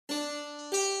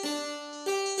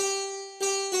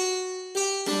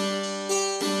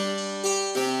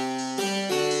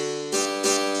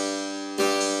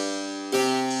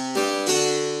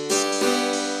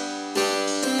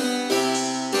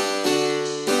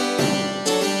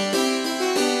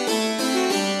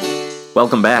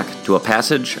Welcome back to A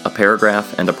Passage, a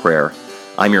Paragraph, and a Prayer.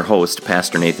 I'm your host,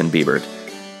 Pastor Nathan Biebert.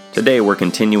 Today we're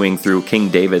continuing through King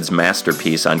David's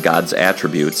masterpiece on God's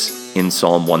attributes in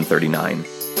Psalm 139.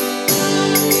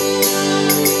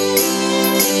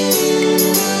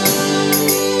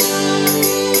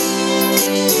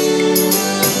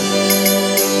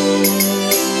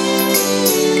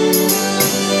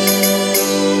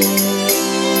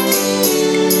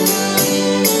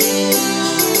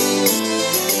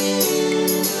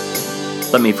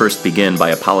 Let me first begin by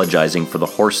apologizing for the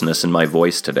hoarseness in my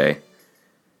voice today.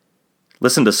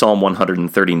 Listen to Psalm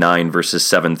 139, verses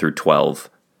 7 through 12.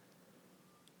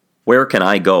 Where can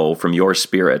I go from your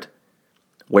spirit?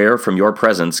 Where from your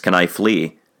presence can I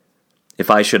flee? If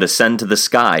I should ascend to the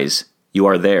skies, you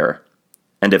are there.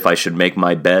 And if I should make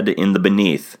my bed in the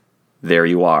beneath, there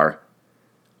you are.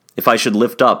 If I should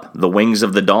lift up the wings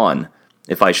of the dawn,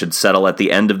 if I should settle at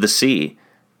the end of the sea,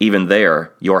 even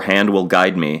there your hand will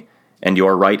guide me, and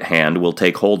your right hand will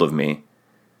take hold of me.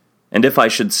 And if I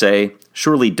should say,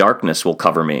 surely darkness will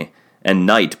cover me, and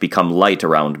night become light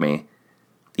around me,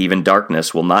 even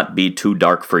darkness will not be too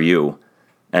dark for you,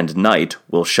 and night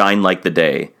will shine like the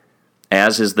day.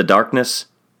 As is the darkness,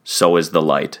 so is the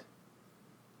light.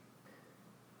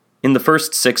 In the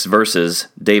first 6 verses,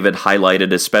 David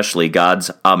highlighted especially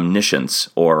God's omniscience,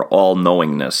 or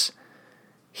all-knowingness.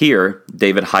 Here,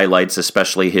 David highlights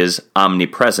especially his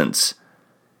omnipresence.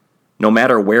 No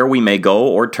matter where we may go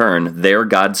or turn, there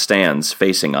God stands,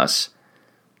 facing us.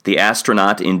 The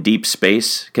astronaut in deep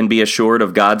space can be assured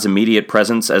of God's immediate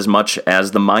presence as much as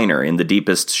the miner in the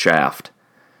deepest shaft.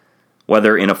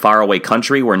 Whether in a faraway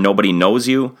country where nobody knows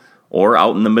you, or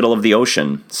out in the middle of the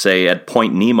ocean, say at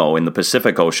Point Nemo in the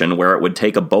Pacific Ocean where it would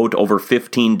take a boat over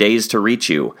 15 days to reach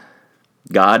you,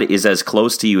 God is as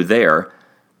close to you there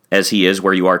as he is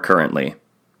where you are currently.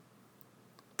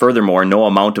 Furthermore, no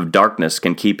amount of darkness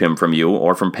can keep him from you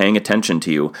or from paying attention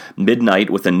to you.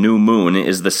 Midnight with a new moon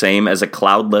is the same as a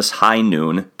cloudless high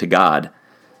noon to God.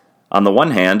 On the one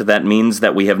hand, that means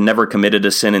that we have never committed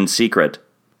a sin in secret.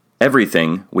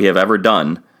 Everything we have ever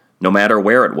done, no matter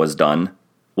where it was done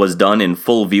in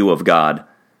full view of God.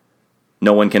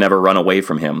 No one can ever run away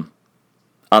from him.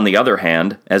 On the other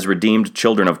hand, as redeemed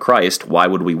children of Christ, why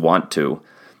would we want to?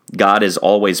 God is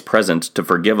always present to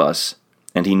forgive us,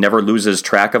 and he never loses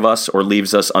track of us or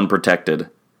leaves us unprotected.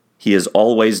 He is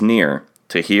always near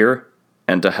to hear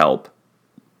and to help.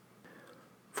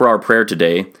 For our prayer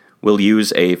today, we'll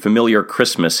use a familiar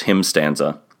Christmas hymn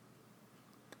stanza.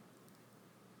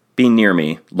 Be near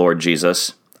me, Lord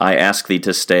Jesus. I ask thee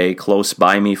to stay close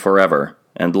by me forever,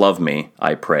 and love me,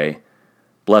 I pray.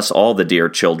 Bless all the dear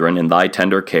children in thy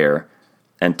tender care,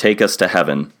 and take us to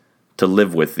heaven to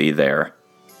live with thee there.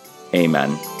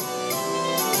 Amen.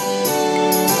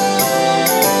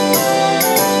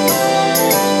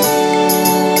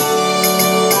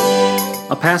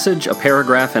 A Passage, a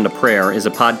Paragraph, and a Prayer is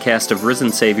a podcast of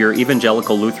Risen Savior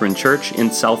Evangelical Lutheran Church in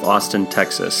South Austin,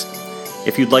 Texas.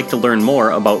 If you'd like to learn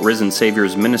more about Risen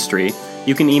Savior's ministry,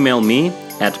 you can email me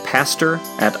at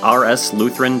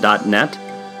pastor@rslutheran.net,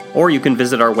 or you can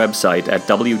visit our website at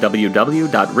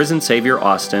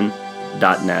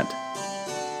www.risensaviораustin.net.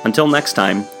 Until next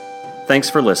time, thanks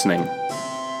for listening.